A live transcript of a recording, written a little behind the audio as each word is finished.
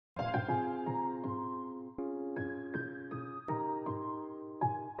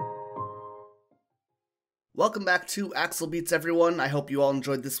Welcome back to Axelbeats, everyone. I hope you all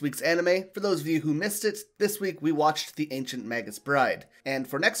enjoyed this week's anime. For those of you who missed it, this week we watched The Ancient Magus Bride. And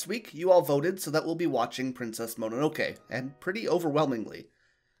for next week, you all voted so that we'll be watching Princess Mononoke, and pretty overwhelmingly.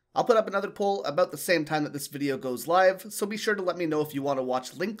 I'll put up another poll about the same time that this video goes live, so be sure to let me know if you want to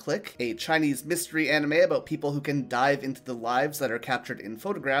watch Link Click, a Chinese mystery anime about people who can dive into the lives that are captured in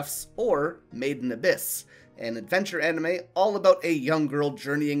photographs, or Made in Abyss, an adventure anime all about a young girl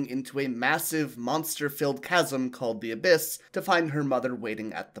journeying into a massive, monster-filled chasm called the Abyss to find her mother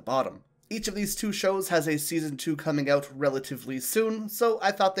waiting at the bottom. Each of these two shows has a Season 2 coming out relatively soon, so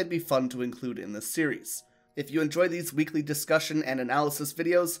I thought they'd be fun to include in this series. If you enjoy these weekly discussion and analysis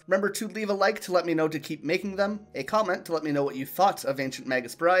videos, remember to leave a like to let me know to keep making them, a comment to let me know what you thought of Ancient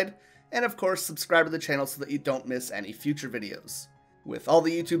Magus Bride, and of course subscribe to the channel so that you don't miss any future videos. With all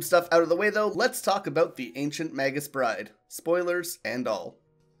the YouTube stuff out of the way though, let's talk about The Ancient Magus Bride. Spoilers and all.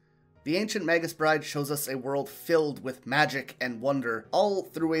 The Ancient Magus Bride shows us a world filled with magic and wonder, all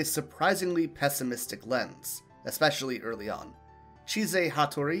through a surprisingly pessimistic lens, especially early on. Chise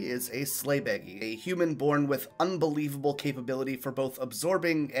Hattori is a sleighbaggy, a human born with unbelievable capability for both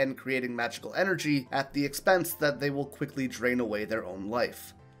absorbing and creating magical energy at the expense that they will quickly drain away their own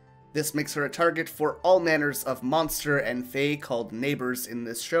life. This makes her a target for all manners of monster and fae called neighbors in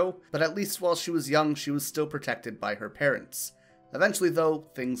this show, but at least while she was young, she was still protected by her parents. Eventually though,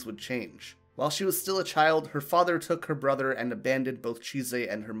 things would change. While she was still a child, her father took her brother and abandoned both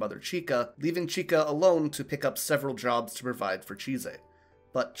Chise and her mother Chika, leaving Chika alone to pick up several jobs to provide for Chise.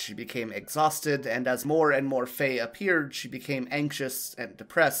 But she became exhausted, and as more and more fae appeared, she became anxious and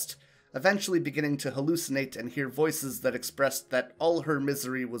depressed, eventually beginning to hallucinate and hear voices that expressed that all her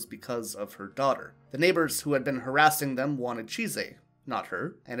misery was because of her daughter. The neighbors who had been harassing them wanted Chise, not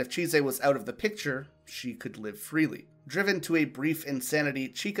her, and if Chise was out of the picture, she could live freely. Driven to a brief insanity,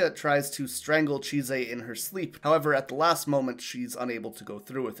 Chika tries to strangle Chise in her sleep, however at the last moment she's unable to go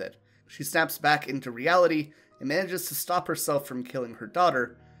through with it. She snaps back into reality and manages to stop herself from killing her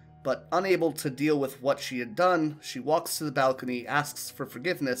daughter, but unable to deal with what she had done, she walks to the balcony, asks for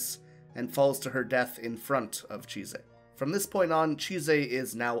forgiveness, and falls to her death in front of Chise. From this point on, Chise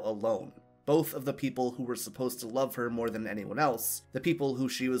is now alone. Both of the people who were supposed to love her more than anyone else, the people who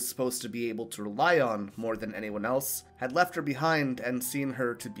she was supposed to be able to rely on more than anyone else, had left her behind and seen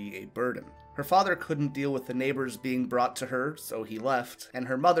her to be a burden. Her father couldn't deal with the neighbors being brought to her, so he left, and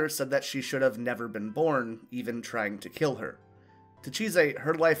her mother said that she should have never been born, even trying to kill her. To Chise,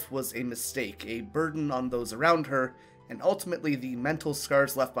 her life was a mistake, a burden on those around her, and ultimately the mental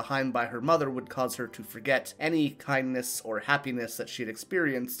scars left behind by her mother would cause her to forget any kindness or happiness that she had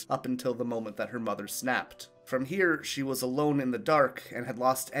experienced up until the moment that her mother snapped. From here, she was alone in the dark and had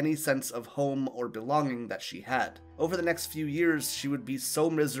lost any sense of home or belonging that she had. Over the next few years, she would be so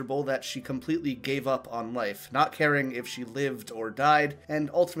miserable that she completely gave up on life, not caring if she lived or died, and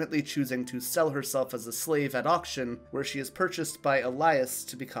ultimately choosing to sell herself as a slave at auction, where she is purchased by Elias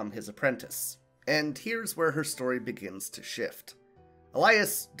to become his apprentice. And here's where her story begins to shift.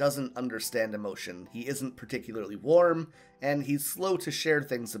 Elias doesn't understand emotion, he isn't particularly warm, and he's slow to share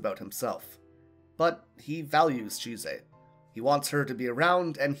things about himself. But he values Chise. He wants her to be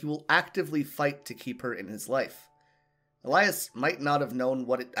around, and he will actively fight to keep her in his life. Elias might not have known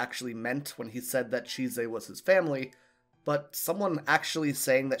what it actually meant when he said that Chise was his family, but someone actually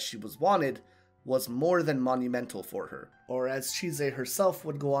saying that she was wanted was more than monumental for her, or as Chise herself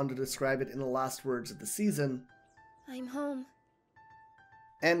would go on to describe it in the last words of the season, I'm home.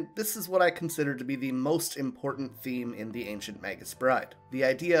 And this is what I consider to be the most important theme in The Ancient Magus Bride, the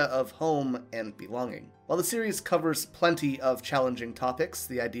idea of home and belonging. While the series covers plenty of challenging topics,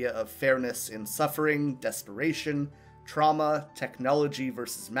 the idea of fairness in suffering, desperation, trauma, technology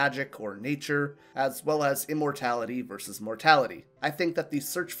versus magic or nature, as well as immortality versus mortality. I think that the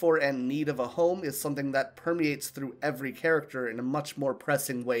search for and need of a home is something that permeates through every character in a much more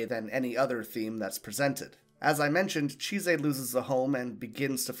pressing way than any other theme that's presented. As I mentioned, Chise loses a home and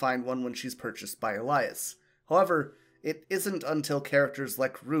begins to find one when she's purchased by Elias. However, it isn't until characters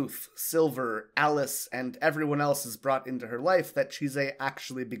like Ruth, Silver, Alice, and everyone else is brought into her life that Chise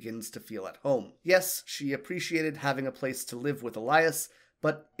actually begins to feel at home. Yes, she appreciated having a place to live with Elias,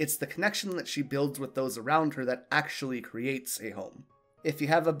 but it's the connection that she builds with those around her that actually creates a home. If you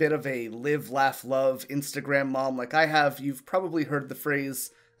have a bit of a live, laugh, love Instagram mom like I have, you've probably heard the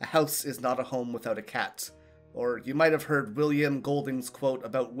phrase, "A house is not a home without a cat." Or you might have heard William Golding's quote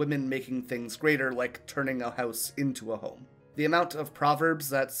about women making things greater, like turning a house into a home. The amount of proverbs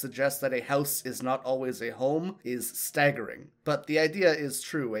that suggest that a house is not always a home is staggering. But the idea is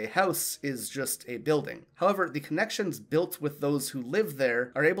true, a house is just a building. However, the connections built with those who live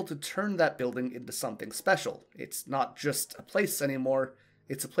there are able to turn that building into something special. It's not just a place anymore,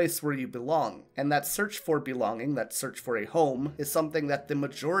 it's a place where you belong. And that search for belonging, that search for a home, is something that the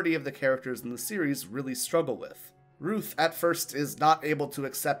majority of the characters in the series really struggle with. Ruth, at first, is not able to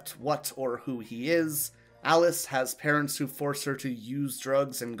accept what or who he is. Alice has parents who force her to use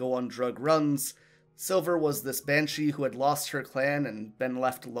drugs and go on drug runs. Silver was this banshee who had lost her clan and been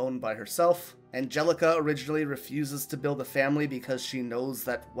left alone by herself. Angelica originally refuses to build a family because she knows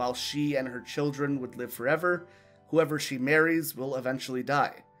that while she and her children would live forever, whoever she marries will eventually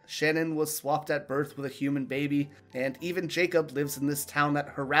die. Shannon was swapped at birth with a human baby, and even Jacob lives in this town that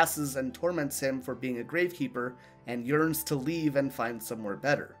harasses and torments him for being a gravekeeper and yearns to leave and find somewhere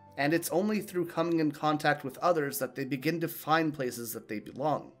better. And it's only through coming in contact with others that they begin to find places that they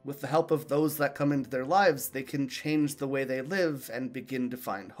belong. With the help of those that come into their lives, they can change the way they live and begin to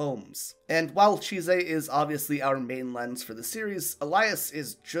find homes. And while Chise is obviously our main lens for the series, Elias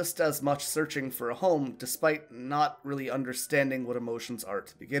is just as much searching for a home, despite not really understanding what emotions are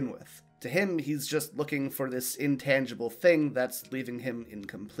to begin with. To him, he's just looking for this intangible thing that's leaving him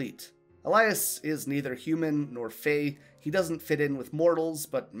incomplete. Elias is neither human nor fae. He doesn't fit in with mortals,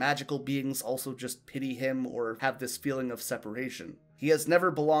 but magical beings also just pity him or have this feeling of separation. He has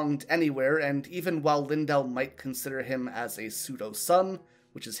never belonged anywhere, and even while Lindell might consider him as a pseudo-son,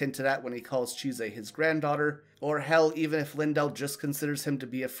 which is hinted at when he calls Chise his granddaughter, or hell, even if Lindell just considers him to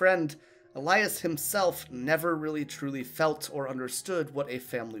be a friend, Elias himself never really truly felt or understood what a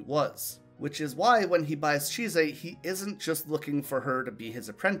family was. Which is why when he buys Chise, he isn't just looking for her to be his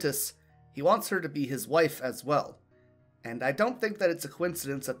apprentice, he wants her to be his wife as well. And I don't think that it's a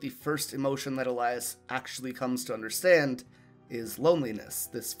coincidence that the first emotion that Elias actually comes to understand is loneliness,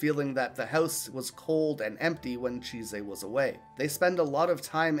 this feeling that the house was cold and empty when Chise was away. They spend a lot of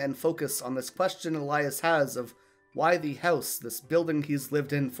time and focus on this question Elias has of why the house, this building he's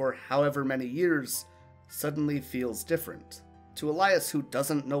lived in for however many years, suddenly feels different. To Elias, who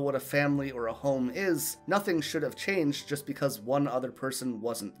doesn't know what a family or a home is, nothing should have changed just because one other person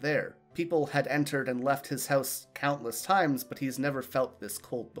wasn't there. People had entered and left his house countless times, but he's never felt this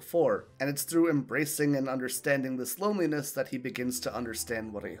cold before, and it's through embracing and understanding this loneliness that he begins to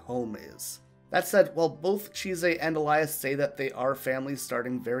understand what a home is. That said, while both Chise and Elias say that they are family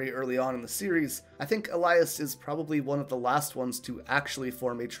starting very early on in the series, I think Elias is probably one of the last ones to actually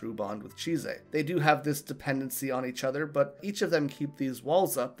form a true bond with Chise. They do have this dependency on each other, but each of them keep these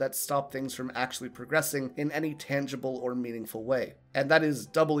walls up that stop things from actually progressing in any tangible or meaningful way. And that is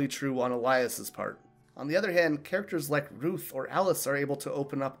doubly true on Elias's part. On the other hand, characters like Ruth or Alice are able to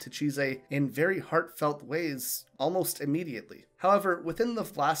open up to Chise in very heartfelt ways almost immediately. However, within the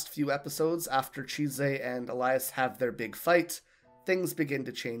last few episodes after Chise and Elias have their big fight, things begin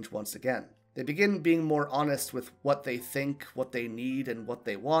to change once again. They begin being more honest with what they think, what they need, and what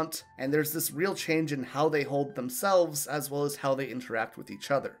they want, and there's this real change in how they hold themselves as well as how they interact with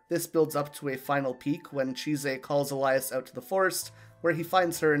each other. This builds up to a final peak when Chise calls Elias out to the forest, where he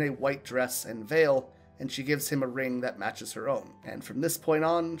finds her in a white dress and veil, and she gives him a ring that matches her own. And from this point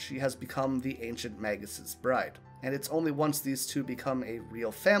on, she has become the Ancient Magus Bride. And it's only once these two become a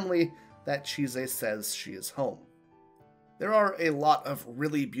real family that Chise says she is home. There are a lot of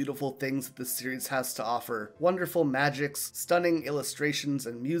really beautiful things that this series has to offer. Wonderful magics, stunning illustrations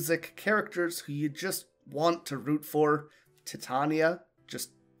and music, characters who you just want to root for, Titania,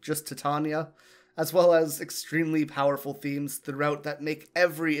 just Titania, as well as extremely powerful themes throughout that make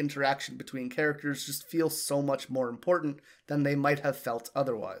every interaction between characters just feel so much more important than they might have felt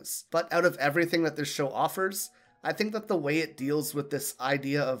otherwise. But out of everything that this show offers, I think that the way it deals with this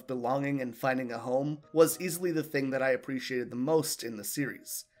idea of belonging and finding a home was easily the thing that I appreciated the most in the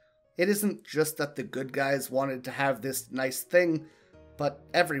series. It isn't just that the good guys wanted to have this nice thing, but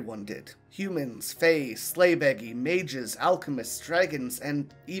everyone did. Humans, fae, sleighbaggy, mages, alchemists, dragons,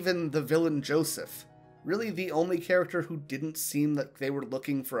 and even the villain Joseph. Really, the only character who didn't seem that they were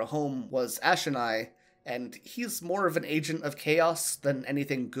looking for a home was Ashenai, and he's more of an agent of chaos than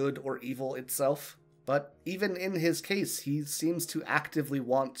anything good or evil itself. But even in his case, he seems to actively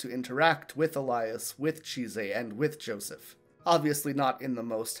want to interact with Elias, with Chise, and with Joseph. Obviously not in the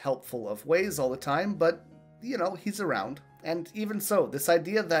most helpful of ways all the time, but, you know, he's around. And even so, this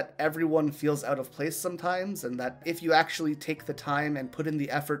idea that everyone feels out of place sometimes, and that if you actually take the time and put in the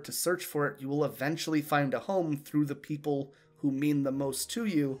effort to search for it, you will eventually find a home through the people who mean the most to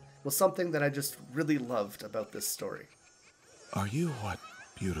you, was something that I just really loved about this story. Are you what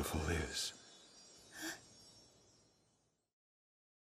beautiful is?